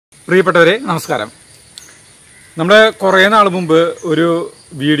പ്രിയപ്പെട്ടവരെ നമസ്കാരം. നമ്മൾ കുറേ നാൾ മുമ്പ് ഒരു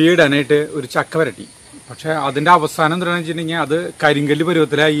വീഡിയോ ഇടാനായിട്ട് ഒരു ചക്ക വരട്ടി. പക്ഷേ അതിൻ്റെ അവസാനം എന്താണെന്ന് വെച്ചിട്ടുണ്ടെങ്കിൽ അത് കരിങ്കല്ല്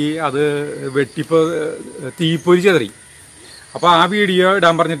പരുവത്തിലായി, അത് വെട്ടിപ്പോൾ തീപ്പൊരി ചെതറി. അപ്പോൾ ആ വീഡിയോ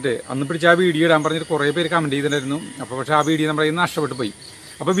ഇടാൻ പറഞ്ഞിട്ട് അന്ന് പിടിച്ച് ആ വീഡിയോ ഇടാൻ പറഞ്ഞിട്ട് കുറേ പേര് കമൻറ്റ് ചെയ്തിട്ടുണ്ടായിരുന്നു. അപ്പോൾ പക്ഷേ ആ വീഡിയോ നമ്മുടെ കയ്യിൽ നിന്ന് നഷ്ടപ്പെട്ടു പോയി.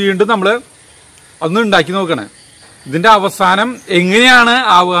 അപ്പോൾ വീണ്ടും നമ്മൾ അതൊന്ന് ഉണ്ടാക്കി നോക്കണം. ഇതിൻ്റെ അവസാനം എങ്ങനെയാണ്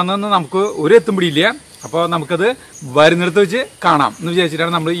ആവുകയെന്ന് നമുക്ക് ഒരു എത്തും പിടിയില്ല. അപ്പോൾ നമുക്കത് വരുന്നിടത്ത് വെച്ച് കാണാം എന്ന്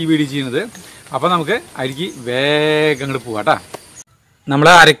വിചാരിച്ചിട്ടാണ് നമ്മൾ ഈ വീഡിയോ ചെയ്യുന്നത്. അപ്പോൾ നമുക്ക് അരിക്ക് വേഗം അങ്ങോട്ട് പോകാം കേട്ടോ. നമ്മൾ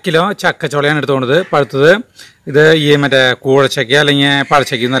 1/2 കിലോ ചക്കച്ചോളയാണ് എടുത്തുകൊണ്ടത്. പഴുത്തത് ഇത് ഈ മറ്റേ കൂഴച്ചക്ക അല്ലെങ്കിൽ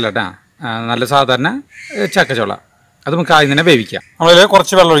പഴച്ചക്കൊന്നും അല്ല കേട്ടോ, നല്ല സാധാരണ ചക്കച്ചോള. അത് നമുക്ക് ആദ്യം തന്നെ വേവിക്കാം. നമ്മളിത്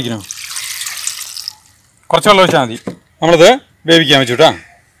കുറച്ച് വെള്ളം ഒഴിക്കണം. കുറച്ച് വെള്ളം ഒഴിച്ചാൽ മതി. നമ്മളിത് വേവിക്കാൻ വെച്ചു കേട്ടോ.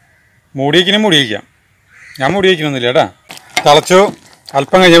 മൂടി വയ്ക്കാം. ഞാൻ മൂടി വയ്ക്കണമെന്നില്ല കേട്ടോ. തിളച്ചു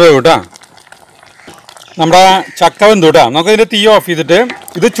അല്പം കഴിഞ്ഞ് വേവ് കേട്ടോ. നമ്മുടെ ചക്ക വെന്തു കേട്ടോ. നമുക്കിതിൻ്റെ തീ ഓഫ് ചെയ്തിട്ട്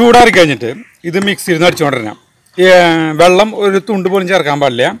ഇത് ചൂടാറി കഴിഞ്ഞിട്ട് ഇത് മിക്സിയിൽ നിന്ന് അടിച്ചുകൊണ്ടിരണം. വെള്ളം ഒരു തുണ്ട് പോലും ചേർക്കാൻ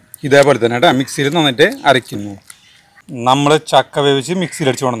പാടില്ല. ഇതേപോലെ തന്നെ കേട്ടോ മിക്സിയിൽ നന്നായിട്ട് അരയ്ക്കുന്നു. നമ്മൾ ചക്ക വേവിച്ച് മിക്സിയിൽ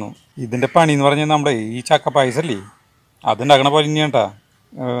അടിച്ചു കൊണ്ടുവന്നു. ഇതിൻ്റെ പണി എന്ന് പറഞ്ഞാൽ നമ്മുടെ ഈ ചക്ക പായസമല്ലേ അതുണ്ടാക്കണ പോലെ തന്നെയാണ് കേട്ടോ.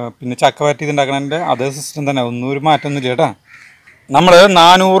 പിന്നെ ചക്ക വരട്ടി ഇതുണ്ടാക്കണതിൻ്റെ അതേ സിസ്റ്റം തന്നെ, ഒന്നും ഒരു മാറ്റമൊന്നുമില്ല കേട്ടോ. നമ്മൾ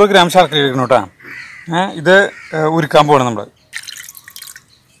 400 ഗ്രാം ശർക്കര എടുക്കണം കേട്ടോ. ഇത് ഉരുക്കാൻ പോകണം.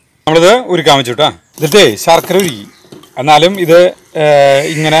 നമ്മളിത് ഉരുക്കാൻ വെച്ചു കേട്ടോ. എന്നിട്ടേ ശർക്കര ഉരുക്കി. എന്നാലും ഇത്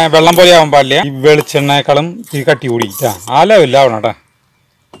ഇങ്ങനെ വെള്ളം പോലെ ആവാൻ പാടില്ല. ഈ വെളിച്ചെണ്ണേക്കാളും തീ കട്ടി കൂടിയിട്ടാ ആ ലെവലിലാവണം കേട്ടോ.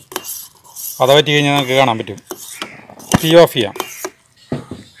 പത പറ്റി കഴിഞ്ഞാൽ നമുക്ക് കാണാൻ പറ്റും. തീ ഓഫ് ചെയ്യാം.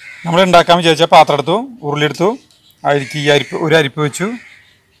 നമ്മൾ ഉണ്ടാക്കാൻ വിചാരിച്ച പാത്രം എടുത്തു, ഉരുളിയെടുത്തു, അരിക്ക് ഈ ഒരു അരിപ്പ് വെച്ചു.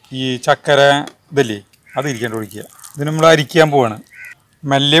 ഈ ചക്കര ഇതല്ലേ അത് ഇരിക്കേണ്ട ഒഴിക്കുക. ഇത് നമ്മൾ അരിക്കാൻ പോവാണ്.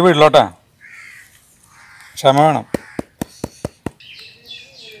 മെല്ലെ വീട്ടിലോട്ടാ, ക്ഷമ വേണം.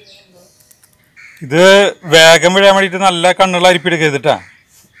 ഇത് വേഗം വിഴാൻ വേണ്ടിയിട്ട് നല്ല കണ്ണുള്ള അരിപ്പെടുക്കരുതിട്ടാ.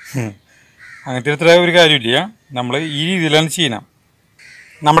 അങ്ങനത്തെ ഇത്ര ഒരു കാര്യമില്ല. നമ്മൾ ഈ രീതിയിലാണ് ചെയ്യണം.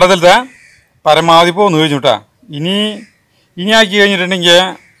 നമ്മുടെ ഇതിലത്തെ പരമാവധി പോന്നു കഴിഞ്ഞു കേട്ടാ. ഇനി ആക്കി കഴിഞ്ഞിട്ടുണ്ടെങ്കിൽ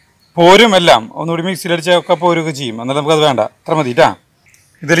പോരും എല്ലാം ഒന്നുകൂടി മിക്സിയിലടിച്ചൊക്കെ പോരൊക്കെ ചെയ്യും. എന്നാലും നമുക്കത് വേണ്ട, അത്ര മതി കേട്ടാ.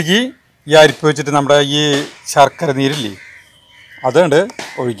 ഇതിലേക്ക് ഈ അരിപ്പ് വെച്ചിട്ട് നമ്മുടെ ഈ ശർക്കര നീരില്ലേ അതുകൊണ്ട്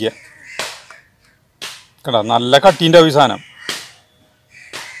ഒഴിക്കുക കേട്ടോ. നല്ല കട്ടീൻ്റെ ഈ സാധനം.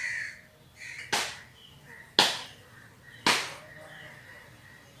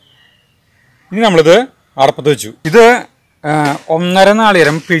 ഇനി നമ്മളിത് അടപ്പത്ത് വെച്ചു. ഇത് 1.5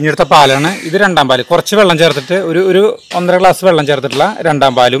 നാളികേരം പിഴിഞ്ഞെടുത്ത പാലാണ്. ഇത് 2ാം പാല്. കുറച്ച് വെള്ളം ചേർത്തിട്ട് ഒരു 1.5 ഗ്ലാസ് വെള്ളം ചേർത്തിട്ടുള്ള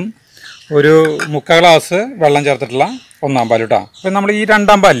 2ാം പാലും ഒരു 3/4 ഗ്ലാസ് വെള്ളം ചേർത്തിട്ടുള്ള 1ാം പാലും കേട്ടോ. അപ്പം നമ്മൾ ഈ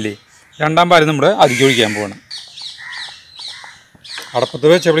 2ാം പാലില്ലേ, 2ാം പാല് നമ്മൾ അതിലേക്ക് ഒഴിക്കാൻ പോവാണ്. അടപ്പത്ത്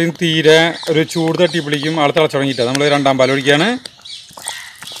വെച്ചപ്പോഴേക്കും തീരെ ഒരു ചൂട് തട്ടിപ്പിടിക്കും. ആൾ തിളച്ചു തുടങ്ങിയിട്ട് നമ്മൾ 2ാം പാൽ ഒഴിക്കുകയാണ്.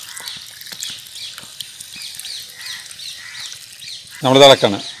 നമ്മൾ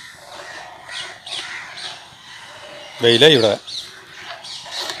തിളക്കാണ്. വെയില ഇവിടെ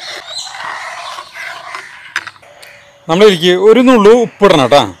നമ്മളിരിക്കും. ഒരു നുള്ളു ഉപ്പിടണം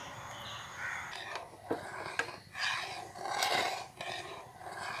കേട്ടോ.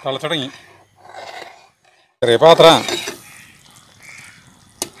 തിളച്ചുടങ്ങി. ചെറിയ പാത്രം.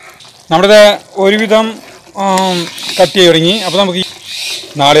 നമ്മുടെ ഒരുവിധം കട്ടി തുടങ്ങി. അപ്പോൾ നമുക്ക്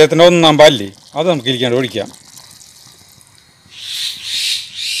നാളികേരത്തിൻ്റെ 1ാം പാലില്ലേ അത് നമുക്ക് ഇരിക്കാണ്ട് ഒഴിക്കാം.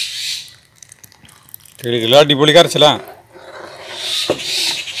 കിളികൾ അടിപൊളി കരച്ചിലാ.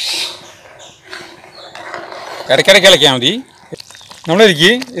 ഇടയ്ക്കിടയ്ക്ക് ഇളക്കിയാൽ മതി.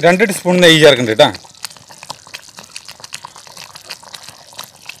 നമ്മളെനിക്ക് 2 ടീസ്പൂൺ നെയ്യ് ചേർക്കുന്നുണ്ട് കേട്ടോ.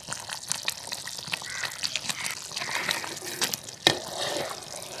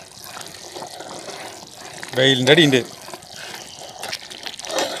 വെയിലിൻ്റെ അടിയുണ്ട്.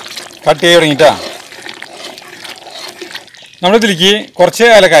 കട്ട് ചെയ്ത് തുടങ്ങിയിട്ടാ. നമ്മളിതിലേക്ക് കുറച്ച്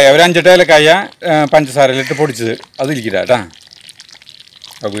ഏലക്കായ, ഒരു 5-8 ഏലക്കായ പഞ്ചസാരയിലിട്ട് പൊടിച്ചത് അത് ഇരിക്കില്ല കേട്ടാ.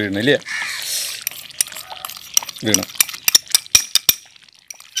 അത് വീണില്ലേ, വീണു.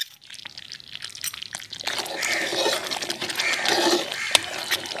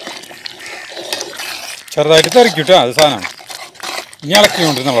 ചെറുതായിട്ട് തെറിക്കും കേട്ടോ അത് സാധനം. ഇനി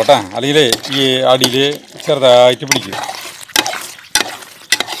ഇളക്കിക്കൊണ്ടിരുന്നോ കേട്ടോ, അല്ലെങ്കിൽ ഈ അടിയിൽ ചെറുതായിട്ട് പിടിക്കും.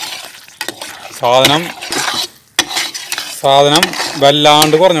 സാധനം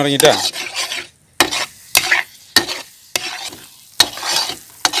വല്ലാണ്ട് കുറഞ്ഞു തുടങ്ങിയിട്ടാ.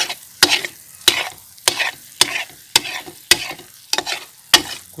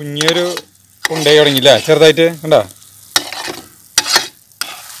 കുഞ്ഞൊരു ഉണ്ടായി തുടങ്ങിയില്ല ചെറുതായിട്ട്. കണ്ട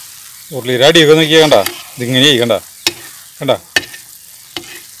ഉരുളിയുടെ അടിയൊക്കെ നോക്കിയാൽ കണ്ട ഇതിങ്ങനെ കണ്ട കണ്ട.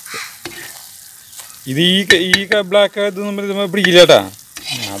 ഇത് ഈ ബ്ലാക്ക് ഇത് നമ്മൾ പിടിക്കില്ല കേട്ടാ.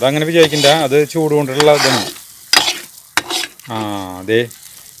 അതങ്ങനെ വിചാരിക്കണ്ട, അത് ചൂട് കൊണ്ടുള്ള ഇതാണ്. ആ അതെ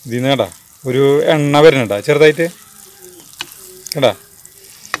ഇതിന്ന് കേട്ടാ ഒരു എണ്ണ വരുന്നുണ്ടാ ചെറുതായിട്ട് കേട്ടാ.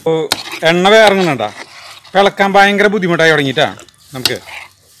 അപ്പോൾ എണ്ണ ഇറങ്ങുന്നുണ്ടാ. ഇളക്കാൻ ഭയങ്കര ബുദ്ധിമുട്ടായി തുടങ്ങിയിട്ടാ. നമുക്ക്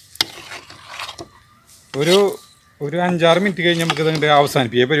ഒരു 5-6 മിനിറ്റ് കഴിഞ്ഞ് നമുക്ക് ഇതിൻ്റെ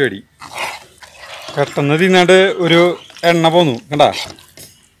അവസാനിപ്പിക്കുക പരിപാടി. പെട്ടെന്ന് തിന്നാണ്ട് ഒരു എണ്ണ പോന്നു കണ്ടാ.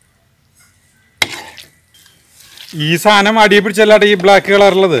 ഈ സാധനം അടിയെ പിടിച്ചല്ലാട്ടെ ഈ ബ്ലാക്ക്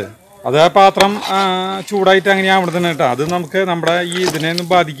കളറുള്ളത്. അത് ആ പാത്രം ചൂടായിട്ട് അങ്ങനെയാ അവിടെ തന്നെ കേട്ടോ. അത് നമുക്ക് നമ്മുടെ ഈ ഇതിനെയൊന്നും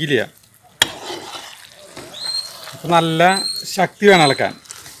ബാധിക്കില്ല. അപ്പം നല്ല ശക്തി വേണം ഇളക്കാൻ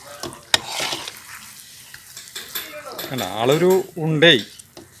കണ്ട. ആളൊരു ഉണ്ടേ.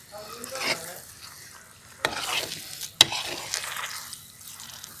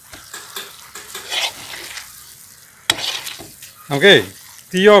 നമുക്കേ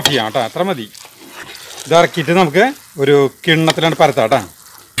തീ ഓഫ് ചെയ്യാം കേട്ടോ. അത്ര മതി. ഇതിറക്കിയിട്ട് നമുക്ക് ഒരു കിണ്ണത്തിലാണ് പരത്താം കേട്ടോ.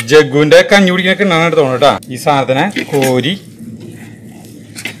 ജഗ്ഗുവിൻ്റെ കഞ്ഞി കുടിക്കുന്ന കിണ്ണാണ് എടുത്തോണം കേട്ടോ. ഈ സാധനം കോരി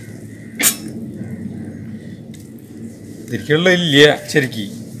ഇതിരിക്കുള്ള ഇല്ല ശരിക്ക്.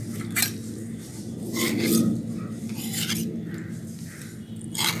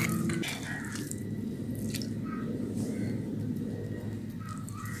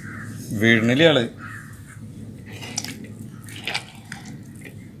 വീടിനില്ലേ ആള്.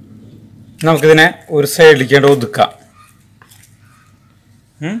 നമുക്കിതിനെ ഒരു സൈഡിലേക്കാണ്ട് ഒതുക്കാം.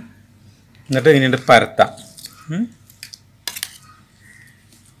 എന്നിട്ട് ഇങ്ങനെയുണ്ട് പരത്താം.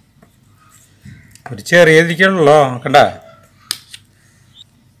 ഒരു ചെറിയ ഇരിക്കണല്ലോ കണ്ട.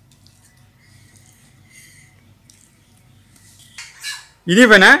 ഇനി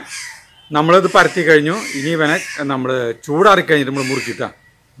ഇവനെ നമ്മളിത് പരത്തി കഴിഞ്ഞു. ഇനി ഇവനെ നമ്മൾ ചൂടാറി കഴിഞ്ഞിട്ട് നമ്മൾ മുറിച്ചിട്ടാ.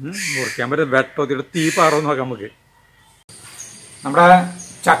 മുറിക്കാൻ പറ്റും. വെട്ടോത്തിട്ട് തീ പാറോ നോക്കാം നമുക്ക്. നമ്മുടെ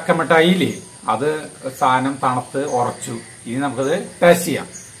ചക്കമിഠായില്ലേ അത് സാധനം തണുത്ത് ഉറച്ചു. ഇനി നമുക്കത് ടേസ്റ്റ് ചെയ്യാം.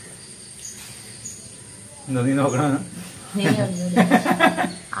 എന്താ നീ നോക്കണ?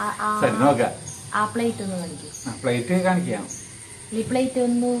 ശരി നോക്കാം. പ്ലേറ്റ് കാണിക്കാം. പ്ലേറ്റ്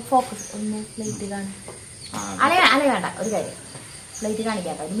ഒന്ന് ഫോക്കസ് ഒന്ന് പ്ലേറ്റ് കാണാം. അല വേണ്ട ഒരു കാര്യം പ്ലേറ്റ്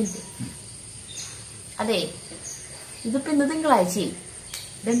കാണിക്കാട്ടോ ഒരു മിനിറ്റ്. അതെ ഇതിപ്പോ ഇന്ന് തിങ്കളാഴ്ച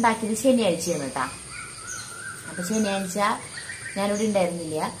ഇതുണ്ടാക്കിയത് ശനിയാഴ്ചയാണ് കേട്ടാ. അപ്പൊ ശനിയാഴ്ച ഞാനിവിടെ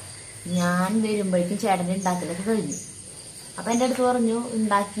ഉണ്ടായിരുന്നില്ല. ഞാൻ വരുമ്പോഴേക്കും ചേട്ടൻ്റെ ഉണ്ടാക്കലൊക്കെ കഴിഞ്ഞു. അപ്പൊ എൻ്റെ അടുത്ത് പറഞ്ഞു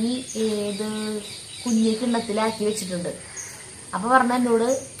ഉണ്ടാക്കി ഏത് കുഞ്ഞി കിണ്ണത്തിലാക്കി വെച്ചിട്ടുണ്ട്. അപ്പൊ പറഞ്ഞ എന്നോട്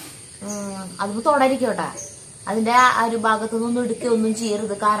അതിപ്പോ തുടരിക്കോട്ടാ. അതിന്റെ ആ ഒരു ഭാഗത്തുനിന്നൊന്നും എടുക്കുകയൊന്നും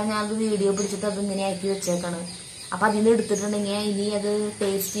ചെയ്യരുത്. കാരണം ഞാനത് വീഡിയോ പിടിച്ചിട്ട് അത് ഇങ്ങനെ ആക്കി വെച്ചേക്കാണ്. അപ്പൊ അതിന് എടുത്തിട്ടുണ്ടെങ്കിൽ ഇനി അത്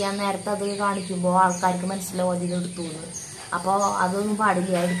ടേസ്റ്റ് ചെയ്യാൻ നേരത്തെ അത് കാണിക്കുമ്പോൾ ആൾക്കാർക്ക് മനസ്സിലാവും അതിന് എടുത്തു. അപ്പോൾ അതൊന്നും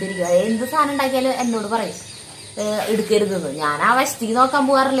പാടില്ല, എടുത്തിരിക്കുക. എന്ത് സാധനം ഉണ്ടാക്കിയാലും എന്നോട് പറയും എടുക്കരുതെന്ന്. ഞാൻ ആ വശത്തേക്ക് നോക്കാൻ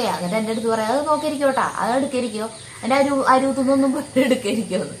പോകാറില്ല. എന്നിട്ട് എൻ്റെ അടുത്ത് പറയാം അത് നോക്കിയിരിക്കോട്ടാ, അത് എടുക്കരിക്കോ, എൻ്റെ അരുവത്തുനിന്നൊന്നും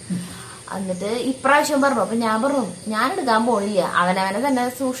എടുക്കരിക്കോന്ന്. എന്നിട്ട് ഇപ്രാവശ്യം പറഞ്ഞു. അപ്പൊ ഞാൻ പറഞ്ഞു ഞാൻ എടുക്കാൻ പോണില്ല, അവനവനെ തന്നെ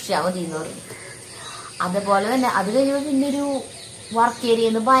സൂക്ഷിച്ചാൽ മതി എന്ന് പറഞ്ഞു. അതുപോലെ തന്നെ അത് കഴിയുമ്പോൾ പിന്നെ ഒരു വർക്ക്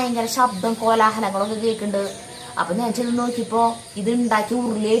ഏരിയന്ന് ഭയങ്കര ശബ്ദം കോലാഹലങ്ങളൊക്കെ കേൾക്കുന്നുണ്ട്. അപ്പൊ ഞാൻ ചെന്ന് നോക്കിയപ്പോ ഇത് ഉണ്ടാക്കി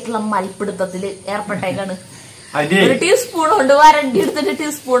ഉരുളിയായിട്ടുള്ള മൽപ്പിടുത്തത്തില് ഏർപ്പെട്ടേക്കാണ്. ഒരു ടീസ്പൂൺ കൊണ്ട് വരണ്ടി എടുത്തിട്ട്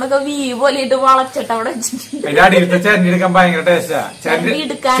ടീസ്പൂണൊക്കെ വീ പോലെ ഇട്ട് വളച്ചിട്ട് അവിടെ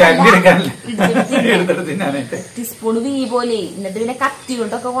ടീസ്പൂൺ വീ പോലെ. എന്നിട്ട് പിന്നെ കത്തി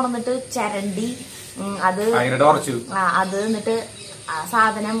കൊണ്ടൊക്കെ കൊണ്ടുവന്നിട്ട് ചരണ്ടി അത് എന്നിട്ട്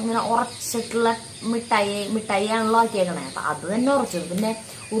സാധനം ഇങ്ങനെ ഉറച്ചിട്ടുള്ള മിഠായി ആണല്ലോ ആക്കിയേക്കണേ. അപ്പൊ അത് തന്നെ ഉറച്ചു. പിന്നെ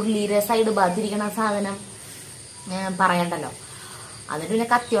ഉരുളിയുടെ സൈഡ് ഭാഗത്തിരിക്കണ സാധനം പറയണ്ടല്ലോ. എന്നിട്ട് പിന്നെ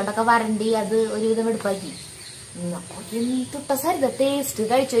കത്തി കൊണ്ടൊക്കെ വരണ്ടി അത് ഒരുവിധം എടുപ്പാക്കി. തൊട്ട സരിത ടേസ്റ്റ്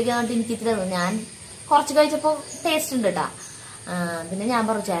കഴിച്ചു നോക്കിയാൽ എനിക്ക് ഇത്തിരി ഞാൻ കുറച്ച് കഴിച്ചപ്പോ ടേസ്റ്റ് ഉണ്ട് കേട്ടാ. പിന്നെ ഞാൻ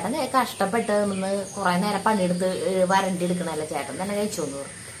പറഞ്ഞു ചേട്ടൻ കഷ്ടപ്പെട്ട് നിന്ന് കുറെ നേരം പണിയെടുത്ത് വരണ്ടി എടുക്കണല്ലോ, ചേട്ടൻ തന്നെ കഴിച്ചോന്ന്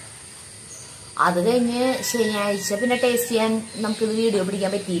പറഞ്ഞു. അത് കഴിഞ്ഞ് ശനിയാഴ്ച പിന്നെ ടേസ്റ്റ് ചെയ്യാൻ നമുക്കിത് വീഡിയോ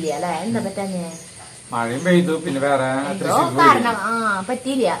പിടിക്കാൻ പറ്റിയില്ല അല്ലെ. എന്താ പറ്റാഞ്ഞേ? മഴയും പെയ്തു. പിന്നെ വേറെ കാരണം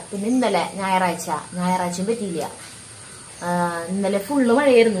പറ്റിയില്ല. പിന്നെ ഇന്നലെ ഞായറാഴ്ചയും പറ്റിയില്ല. ഇന്നലെ ഫുള്ള്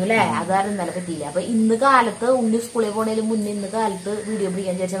മഴയായിരുന്നു അല്ലെ, അത് കാരണം ഇന്നലെ പറ്റിയില്ല. അപ്പൊ ഇന്ന് കാലത്ത് ഉണ്ണി സ്കൂളിൽ പോണേലും മുന്നേ ഇന്ന് കാലത്ത് വീഡിയോ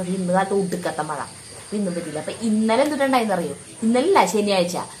പിടിക്കാൻ വിചാരിച്ചാൽ പക്ഷെ ഇന്ന് കാലത്ത് ഒടുക്കത്ത മഴ. അപ്പൊ ഇന്നും പറ്റിയില്ല. അപ്പൊ ഇന്നലെ എന്തിട്ടുണ്ടായിന്ന് അറിയോ? ഇന്നലെ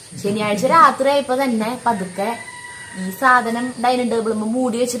ശനിയാഴ്ച രാത്രി ആയപ്പോ തന്നെ പതുക്കെ ഈ സാധനം ഡൈനിങ് ടേബിളുമ്പോ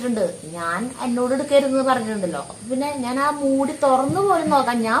മൂടി വെച്ചിട്ടുണ്ട്. ഞാൻ എന്നോട് എടുക്കരുതെന്ന് പറഞ്ഞിട്ടുണ്ടല്ലോ. പിന്നെ ഞാൻ ആ മൂടി തുറന്നു പോലും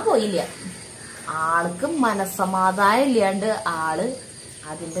നോക്കാൻ ഞാൻ പോയില്ല. ആൾക്ക് മനസ്സമാധാനം ഇല്ലാണ്ട് ആള്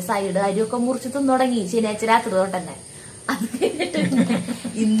അതിന്റെ സൈഡ് അരിയൊക്കെ മുറിച്ച് തിന്നു തുടങ്ങി ശനിയാഴ്ച രാത്രി തൊട്ട് തന്നെ. അത് കഴിഞ്ഞിട്ട്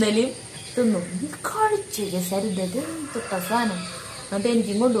ഇന്നലെയും തിന്നു. കഴിച്ചു സരിതത് തൊട്ട സാധനം എന്നിട്ട്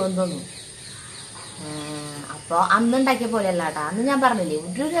എനിക്കും കൊണ്ടുവന്നു തന്നു. അപ്പൊ അന്ന് ഉണ്ടാക്കിയ പോലെ അല്ലാട്ടാ. അന്ന് ഞാൻ പറഞ്ഞില്ലേ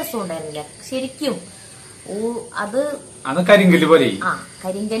ഒരു രസം ഉണ്ടായിരുന്നില്ല ശരിക്കും. അത് കരിങ്കല്ല് പോലെ.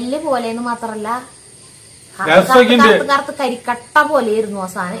 കരിങ്കല്ല് പോലെന്ന് മാത്രല്ല കറുത്ത് കരിക്കട്ട പോലെയായിരുന്നു ആ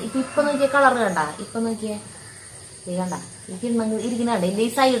സാധനം. ഇപ്പൊ നോക്കിയ കളർ കണ്ട, ഇപ്പൊ നോക്കിയേ കണ്ട, ഇരിക്കണ്ട ഈ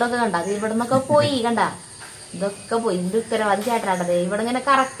സൈഡൊക്കെ കണ്ട, അത് ഇവിടെ നിന്നൊക്കെ പോയി കണ്ട, ഇതൊക്കെ പോയി. ഇതിന്റെ ഉത്തരവാദി ചേട്ടനാണ്ടത്. ഇവിടെ ഇങ്ങനെ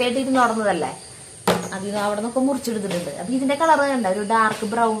കറക്റ്റ് ആയിട്ട് ഇരുന്ന് നടന്നതല്ലേ, അതിന് അവിടെ നിന്നൊക്കെ മുറിച്ചെടുത്തിട്ടുണ്ട്. അപ്പൊ ഇതിന്റെ കളർ കണ്ട, ഒരു ഡാർക്ക്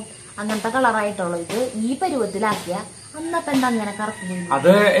ബ്രൗൺ അങ്ങനത്തെ കളറായിട്ടുള്ളൂ. ഇത് ഈ പരുവത്തിലാക്കിയ അന്നത്തെ എന്താ അങ്ങനെ കറക്റ്റ്.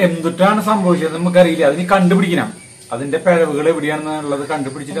 അത് എന്തിട്ടാണ് സംഭവിച്ചത് നമുക്കറിയില്ല. അതിന് കണ്ടുപിടിക്കണം, അതിന്റെ പിഴവുകൾ എവിടെയാണെന്നുള്ളത്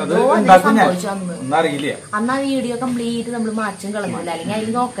കണ്ടുപിടിച്ചിട്ട് അത് ഒന്നും അറിയില്ല. അന്ന് ആ വീഡിയോ കംപ്ലീറ്റ് നമ്മൾ മാറ്റും കളഞ്ഞില്ല, അല്ലെങ്കിൽ അതിൽ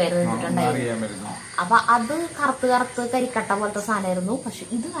നോക്കായിരുന്നു. അപ്പൊ അത് കറുത്ത് കരിക്കട്ട പോലത്തെ സാധനമായിരുന്നു. പക്ഷെ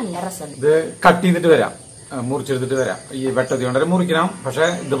ഇത് നല്ല രസമുണ്ട്. ഇത് കട്ട് ചെയ്തിട്ട് വരാം, മുറിച്ചെടുത്തിട്ട് വരാം. ഈ വെട്ടത്തി കൊണ്ടേ മുറിക്കണം. പക്ഷെ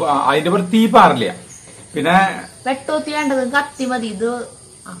ഇത് അതിന്റെ പോലെ തീ പാറില്ല. പിന്നെ വെട്ടോത്തി വേണ്ടത് കത്തി മതി. ഇത്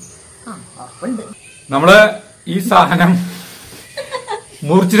ഉണ്ട്. നമ്മള് ഈ സാധനം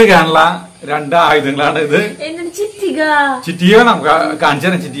മുറിച്ചെടുക്കാനുള്ള 2 ആയുധങ്ങളാണ് ഇത്. ചിറ്റിക നമുക്ക് കാണിച്ചു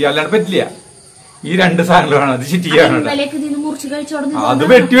തരാം. ചിറ്റിക അല്ലാണ്ട് പറ്റില്ല. ഈ 2 സാധനങ്ങളാണ്. അത് ചിറ്റിയാണ്. അത്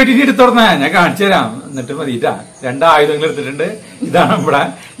വെട്ടി എടുത്തോടന്ന ഞാൻ കാണിച്ചു തരാം. എന്നിട്ട് മതിട്ടാ. 2 ആയുധങ്ങൾ എടുത്തിട്ടുണ്ട്. ഇതാണ് ഇവിടെ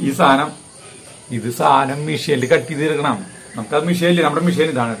ഈ സാധനം. ഇത് സാധനം മിഷീനിൽ കട്ട് ചെയ്തെടുക്കണം. നമുക്കത് മിഷീനില്ല, നമ്മുടെ മിഷീൻ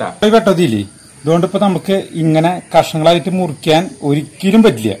ഇതാണ് കേട്ടാ. വെട്ടതില്ലേ, ഇതുകൊണ്ട് ഇപ്പൊ നമുക്ക് ഇങ്ങനെ കഷ്ണങ്ങളായിട്ട് മുറിക്കാൻ ഒരിക്കലും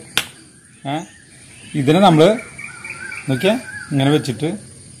പറ്റില്ല. ഇതിനെ നമ്മള് നോക്കിയാ ഇങ്ങനെ വെച്ചിട്ട്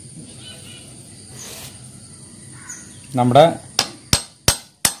നമ്മുടെ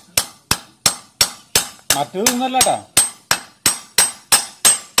മറ്റൊന്നല്ല കേട്ടാ,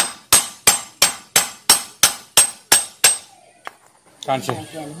 കാണിച്ചു.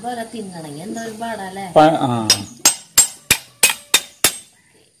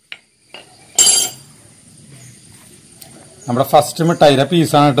 നമ്മുടെ ഫസ്റ്റ് മിഠായിയുടെ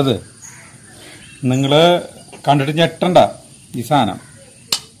പീസാണ് ഇട്ടത്. നിങ്ങള് കണ്ടിട്ട് ഞെട്ടണ്ട ഈ സാധനം.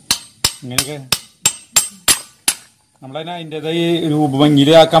 ഇങ്ങനെയൊക്കെ നമ്മളതിനെ അതിൻ്റെതായ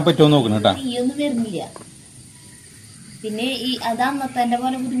രൂപഭംഗിയിലാക്കാൻ പറ്റുമോ നോക്കണം കേട്ടാ. പിന്നെ ഈ അത് അന്നത്തെ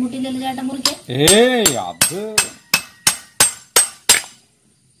പോലെ ബുദ്ധിമുട്ടില്ലല്ലോ ചേട്ടൻ മുറിക്കാൻ. അത്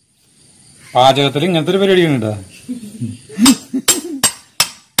പാചകത്തിൽ ഇങ്ങനത്തെ ഒരു പരിപാടിയാണ് കേട്ടോ.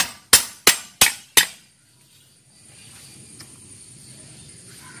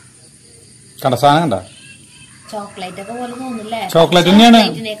 കണ്ട സാധനം കണ്ട, ചോക്ലേറ്റ് ഒക്കെ പോലെ തോന്നില്ലേ? ചോക്ലേറ്റ് തന്നെയാണ്.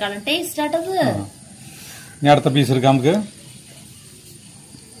 ടേസ്റ്റ് ആട്ടത്. ഇനി അടുത്ത പീസ് എടുക്കാം നമുക്ക്.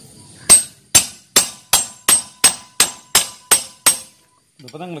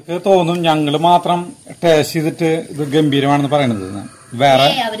 ഇതിപ്പോ നിങ്ങൾക്ക് തോന്നും ഞങ്ങള് മാത്രം ടേസ്റ്റ് ചെയ്തിട്ട് ഇത് ഗംഭീരമാണെന്ന് പറയണത്. വേറെ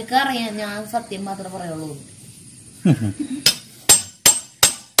അവർക്ക് അറിയാം, ഞാൻ സത്യം മാത്രമേ പറയുള്ളൂ.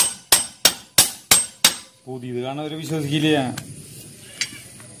 പുതിയത് കാണുന്നവര് വിശ്വസിക്കില്ല,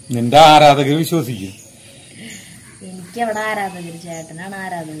 നിന്റെ ആരാധകർ വിശ്വസിക്കും. എനിക്കവിടെ ആരാധകര്, ചേട്ടനാണ്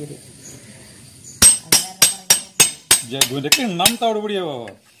ആരാധകര്. ജഗുവിന്റെ കിണ്ണം തവിടുപിടിയാവോ?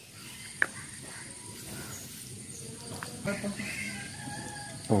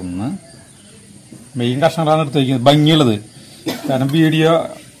 ഒന്ന് മെയിൻ കഷ്ണങ്ങളാണ് എടുത്ത് വയ്ക്കുന്നത്, ഭംഗിയുള്ളത്. കാരണം വീഡിയോ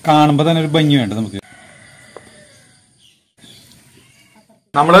കാണുമ്പോ തന്നെ ഒരു ഭംഗി വേണ്ട നമുക്ക്.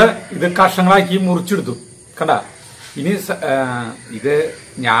 നമ്മള് ഇത് കഷ്ണങ്ങളാക്കി മുറിച്ചെടുത്തു കണ്ട. ഇനി ഇത്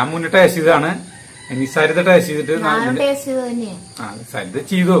ഞാൻ മുന്നേ ടേസ്റ്റ് ചെയ്തതാണ്. ഇനി സരിത ടേസ്റ്റ് ചെയ്തിട്ട് സരിത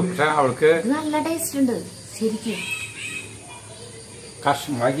ചെയ്തു. പക്ഷെ അവൾക്ക് നല്ല ടേസ്റ്റ് ഉണ്ട് ശരിക്കും.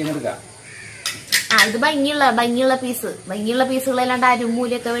 കഷ്ണങ്ങളാക്കി എടുക്കാം. ഇത് ഭംഗിയുള്ള പീസുകളല്ലാണ്ട്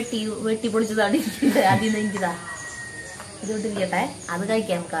അരുമൂലൊക്കെ വെട്ടി പൊളിച്ചതാണ് ആദ്യം എനിക്കിതാ. ഇതോട്ടിരിക്കട്ടെ, അത്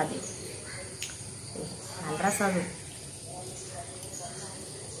കഴിക്കാം നമുക്ക് ആദ്യം. നല്ല രസം.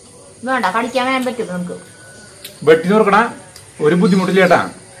 വേണ്ട, കടിക്കാൻ വേണം പറ്റും നമുക്ക്. വെട്ടി നോക്കണ ഒരു ബുദ്ധിമുട്ടില്ല ചേട്ടാ,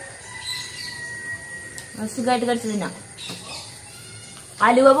 സുഖമായിട്ട് കടിച്ചു തിന്നാം.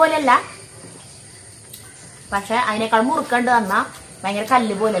 അലുവ പോലല്ല, പക്ഷെ അതിനേക്കാൾ മുറുക്കണ്ട് വന്നാ ഭയങ്കര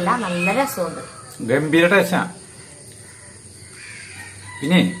കല്ല് പോലല്ല, നല്ല രസമുണ്ട്, ഗംഭീര ടേസ്റ്റാ.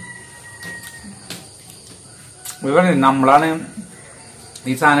 പിന്നെ നമ്മളാണ്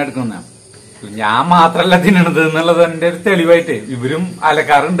ഈ സാധനം എടുക്കുന്നത്, ഞാൻ മാത്രല്ല തിന്നണത് എന്നുള്ളത് എന്റെ ഒരു തെളിവായിട്ട് ഇവരും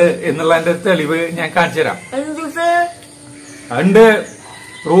അലക്കാറുണ്ട് എന്നുള്ളതിന്റെ തെളിവ് ഞാൻ കാണിച്ചു തരാം. അതുണ്ട്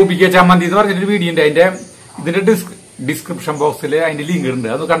റൂബിക്ക ചമ്മന്തി എന്ന് പറഞ്ഞിട്ടൊരു വീഡിയോ ഉണ്ട്. ഇതിന്റെ ഡിസ്ക്രിപ്ഷൻ ബോക്സിൽ അതിന്റെ ലിങ്ക് ഉണ്ട്,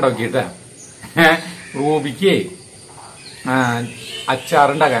 അതൊന്ന് കണ്ടോക്കിട്ടെ. റൂബിക്ക്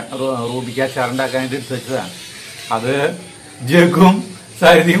അച്ചാറുണ്ടാക്കാൻ, റൂബിക്ക് അച്ചാറുണ്ടാക്കാൻ എടുത്ത് വെച്ചതാണ്. അത് ജഗും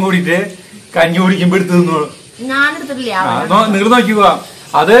സരിതയും കൂടിയിട്ട് കഞ്ഞി കുടിക്കുമ്പോ എടുത്ത് തിന്നോളൂ. നിങ്ങൾ നോക്കിക്കുക,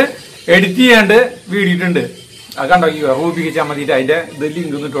 അത് എഡിറ്റ് ചെയ്യാണ്ട് വീഡിയോ ഇട്ടുണ്ട്, അത് കണ്ടോക്കിക്കുക. റൂബിക്ക് ചമ്മന്തിട്ട് അതിന്റെ ഇത്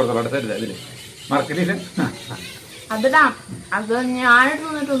ലിങ്ക് ഇട്ട് കൊടുത്തോളൂ. അവിടെ തരുത്, അതില് മറക്കില്ല. അത് ഞാനിട്ട്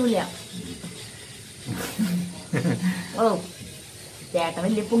തന്നിട്ടൊന്നുമില്ല. ഓ ചേട്ടൻ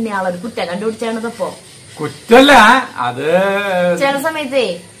വലിയ പുണ്യാളൊരു കുറ്റം കണ്ടുപിടിച്ചാണിതപ്പോ. കുറ്റല്ല, അത് ചില സമയത്തേ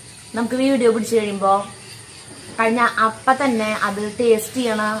നമുക്ക് വീഡിയോ പിടിച്ചു കഴിയുമ്പോ കഴിഞ്ഞ അപ്പൊ തന്നെ അത് ടേസ്റ്റ്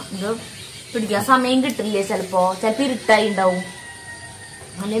ചെയ്യണ ഇത് പിടിക്കാൻ സമയം കിട്ടില്ല. ചിലപ്പോ ഇരുട്ടായി ഉണ്ടാവും,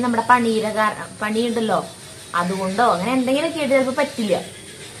 അല്ലെങ്കിൽ നമ്മുടെ പണിയുണ്ടല്ലോ അതുകൊണ്ടോ അങ്ങനെ എന്തെങ്കിലുമൊക്കെ ആയിട്ട് ചിലപ്പോ പറ്റില്ല.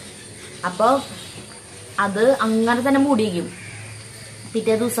 അപ്പൊ അത് അങ്ങനെ തന്നെ മൂടിയിരിക്കും.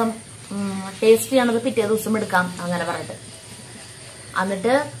 പിറ്റേ ദിവസം ടേസ്റ്റ് ചെയ്യണത് പിറ്റേ ദിവസം എടുക്കാം അങ്ങനെ പറഞ്ഞിട്ട്.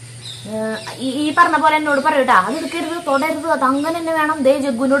 എന്നിട്ട് ഈ പറഞ്ഞ പോലെ എന്നോട് പറയൂട്ടാ, അത് എടുക്കരുത്, തൊടരുത്, അത് അങ്ങനെ തന്നെ വേണം. ദേ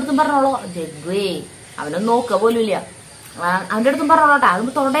ജഗ്ഗുവിന്റെ അടുത്തും പറഞ്ഞോളോ. ജഗ്ഗുവേ അവനൊന്നും നോക്കുക പോലുമില്ല. അവന്റെ അടുത്തും പറഞ്ഞോളോട്ടാ,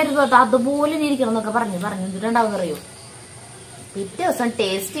 അത് തൊടരുത്, അത് അതുപോലെ ഇരിക്കണം എന്നൊക്കെ പറഞ്ഞു എന്തിട്ടുണ്ടാവും അറിയോ. പിറ്റേ ദിവസം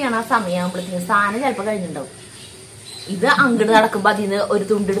ടേസ്റ്റ് ചെയ്യണ സമയമാകുമ്പോഴത്തേക്കും സാധനം ചിലപ്പോ കഴിഞ്ഞിട്ടുണ്ടാവും. ഇത് അങ്ങട് നടക്കുമ്പോ അതിന്ന് ഒരു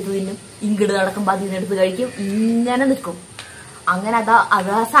തുണ്ടെടുത്ത് തിന്നും, ഇങ്ങട് നടക്കുമ്പോ അതിന്ന് എടുത്ത് കഴിക്കും, ഇങ്ങനെ നിൽക്കും. അങ്ങനെ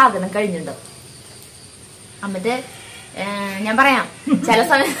അത് ആ സാധനം കഴിഞ്ഞിട്ടുണ്ടാവും. എന്നിട്ട് ഞാൻ പറയാം,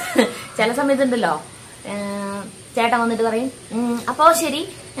 ചില സമയത്തുണ്ടല്ലോ ചേട്ടൻ വന്നിട്ട് പറയും, അപ്പൊ ശരി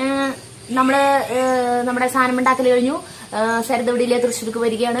നമ്മുടെ സാധനം ഉണ്ടാക്കൽ കഴിഞ്ഞു, സരിത ഇവിടെ തൃശ്ശൂർക്ക്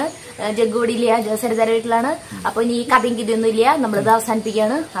വരികയാണ്, ജഗ്ഗു ഇവിടെ ഇല്ല, സരിതയുടെ വീട്ടിലാണ്, അപ്പൊ ഇനി കഥയും കിതൊന്നും ഇല്ല, നമ്മളിത്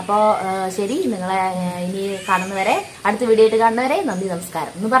അവസാനിപ്പിക്കുകയാണ്. അപ്പൊ ശരി, നിങ്ങളെ ഇനി കാണുന്നവരെ, അടുത്ത വീഡിയോ ആയിട്ട് കാണുന്നവരെ നന്ദി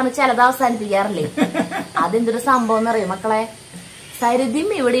നമസ്കാരം എന്ന് പറഞ്ഞ് ചിലത് അവസാനിപ്പിക്കാറില്ലേ. അതെന്തൊരു സംഭവം എന്നറിയോ മക്കളെ, സരിതയും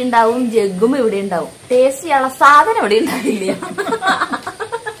ഇവിടെ ഉണ്ടാവും, ജഗ്ഗും ഇവിടെ ഉണ്ടാവും, ടേസ്റ്റ് ചെയ്യാനുള്ള സാധനം ഇവിടെ ഉണ്ടാവില്ല.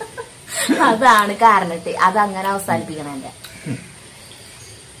 അതാണ് കാരണത്തെ അതങ്ങനെ അവസാനിപ്പിക്കണം.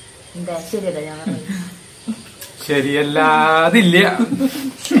 എന്താ ശരിയല്ല ഞാൻ പറഞ്ഞു, ശരിയല്ലാതില്ല.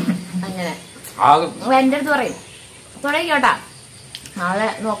 അങ്ങനെ എന്റെ അടുത്ത് പറയും തുടങ്ങിക്കോട്ടാ, നാളെ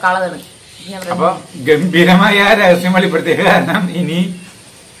നോക്കാളതാണ്. അപ്പൊ ഗംഭീരമായ രഹസ്യം വെളിപ്പെടുത്തിയ കാരണം ഇനി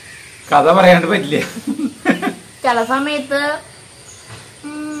കഥ പറയാണ്ട് പറ്റില്ല. ചില സമയത്ത്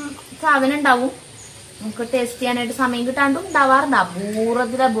സാധനം ഉണ്ടാവും, നമുക്ക് ടേസ്റ്റ് ചെയ്യാനായിട്ട് സമയം കിട്ടാണ്ടും ഉണ്ടാവാറുണ്ട്.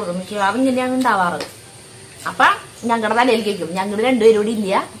 അപൂർവം മിക്കവാറും ഇങ്ങനെയാണ് ഉണ്ടാവാറ്. അപ്പൊ ഞങ്ങളുടെ തലയിൽ കേൾക്കും, ഞങ്ങൾ രണ്ടുപേരും കൂടി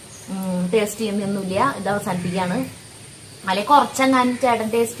ഇല്ല, ടേസ്റ്റ് ചെയ്യുന്നൊന്നുമില്ല, ഇത് അവസാനിപ്പിക്കാണ്. അല്ലെങ്കിൽ കുറച്ചെങ്ങാനും ചേട്ടൻ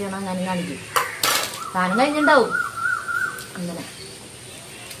ടേസ്റ്റ് ചെയ്യണം അങ്ങനെ കാണിക്കും. സാധനം കഴിഞ്ഞിട്ടുണ്ടാവും. അങ്ങനെ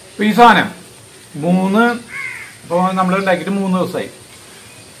ഈ സാധനം ഇപ്പൊ നമ്മൾ ഉണ്ടാക്കിയിട്ട് 3 ദിവസമായി,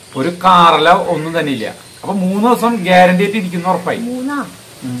 ഒരു കാറല ഒന്നും തന്നെ ഇല്ല. അപ്പൊ 3 ദിവസം ഗ്യാരണ്ടി ആയിട്ട് ഇരിക്കുന്ന ഉറപ്പായി.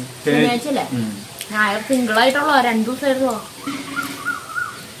 ശനിയാഴ്ചല്ലേ, ഞായർ തിങ്കളായിട്ടുള്ളോ 2 ദിവസമായിരുന്നോ?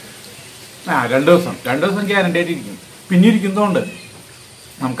 2 ദിവസം ഗ്യാരണ്ടി ആയിട്ട് ഇരിക്കും. പിന്നെ ഇരിക്കുന്നതുകൊണ്ട്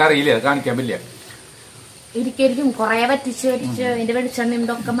നമുക്കറിയില്ല, അത് കാണിക്കാൻ പറ്റില്ല. ഇരിക്കും കൊറേ വറ്റിച്ച് അതിന്റെ വെളിച്ചെണ്ണയും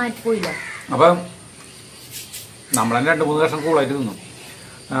ഇതൊക്കെ മാറ്റിപ്പോയില്ല. അപ്പൊ നമ്മളെ 2-3 വർഷം കൂളായിട്ട് തിന്നു.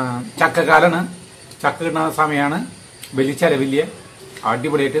 ചക്കക്കാലാണ്, ചക്ക കിട്ടുന്ന സമയമാണ്, വലിയ ചെലവില്ല,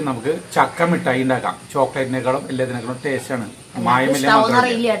 അടിപൊളിയായിട്ട് നമുക്ക് ചക്ക മിഠായി ഉണ്ടാക്കാം. ചോക്ലേറ്റിനേക്കാളും എല്ലാത്തിനേക്കാളും ടേസ്റ്റ് ആണ്.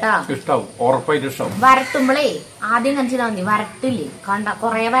 ഇഷ്ടാവും, ഉറപ്പായിട്ട് ഇഷ്ടാവും. വരട്ടുമ്പോളേ ആദ്യം കണിച്ചാൽ മതി, വരട്ടില്ലേ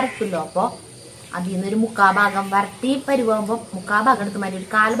കൊറേ വരട്ടില്ലോ. അപ്പൊ അതിൽ നിന്നൊരു 3/4 ഭാഗം വരട്ടി പരുവാകുമ്പോ 3/4 ഭാഗം എടുത്ത് മാറ്റി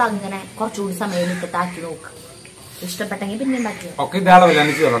 1/4 ഭാഗം ഇങ്ങനെ കുറച്ചുകൂടി സമയം ഇട്ടിട്ട് ആക്കി നോക്ക്. ഇഷ്ടപ്പെട്ടെങ്കിൽ പിന്നെ ഉണ്ടാക്കി ഒക്കെ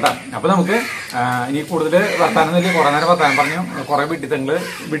ഇതാളവില്ലാണ് ചെയ്തോട്ടാ. അപ്പൊ നമുക്ക് ഇനി കൂടുതൽ വർത്താനം കുറെ നേരം വർത്താനം പറഞ്ഞു, കുറെ വിട്ടിത്തങ്ങള്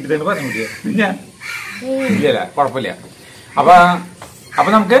പറഞ്ഞു കിട്ടിയ ഞാൻ ഇല്ലല്ല, കുഴപ്പമില്ല. അപ്പൊ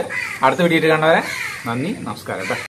നമുക്ക് അടുത്ത വീഡിയോ കാണുന്നവരെ നന്ദി നമസ്കാരം.